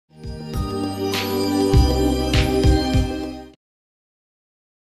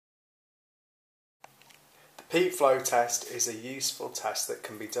Peak flow test is a useful test that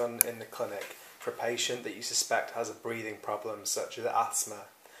can be done in the clinic for a patient that you suspect has a breathing problem such as asthma.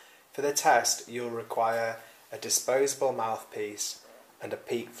 For the test, you'll require a disposable mouthpiece and a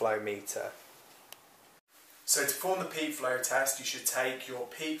peak flow meter. So to perform the peak flow test, you should take your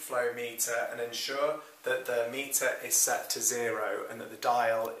peak flow meter and ensure that the meter is set to 0 and that the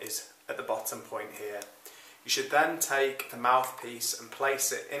dial is at the bottom point here. You should then take the mouthpiece and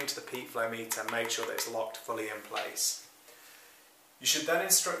place it into the peak flow meter and make sure that it's locked fully in place. You should then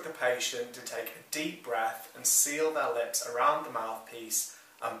instruct the patient to take a deep breath and seal their lips around the mouthpiece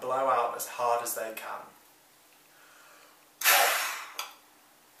and blow out as hard as they can.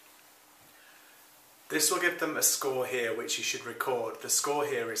 This will give them a score here which you should record. The score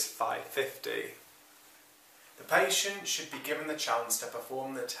here is 550. The patient should be given the chance to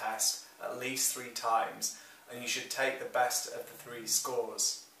perform the test at least 3 times, and you should take the best of the 3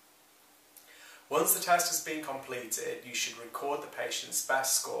 scores. Once the test has been completed, you should record the patient's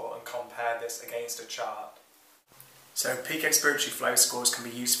best score and compare this against a chart. So peak expiratory flow scores can be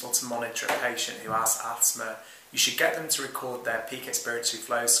useful to monitor a patient who has asthma. You should get them to record their peak expiratory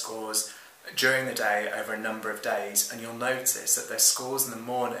flow scores during the day over a number of days, and you'll notice that their scores in the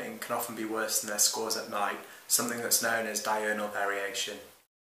morning can often be worse than their scores at night, something that's known as diurnal variation.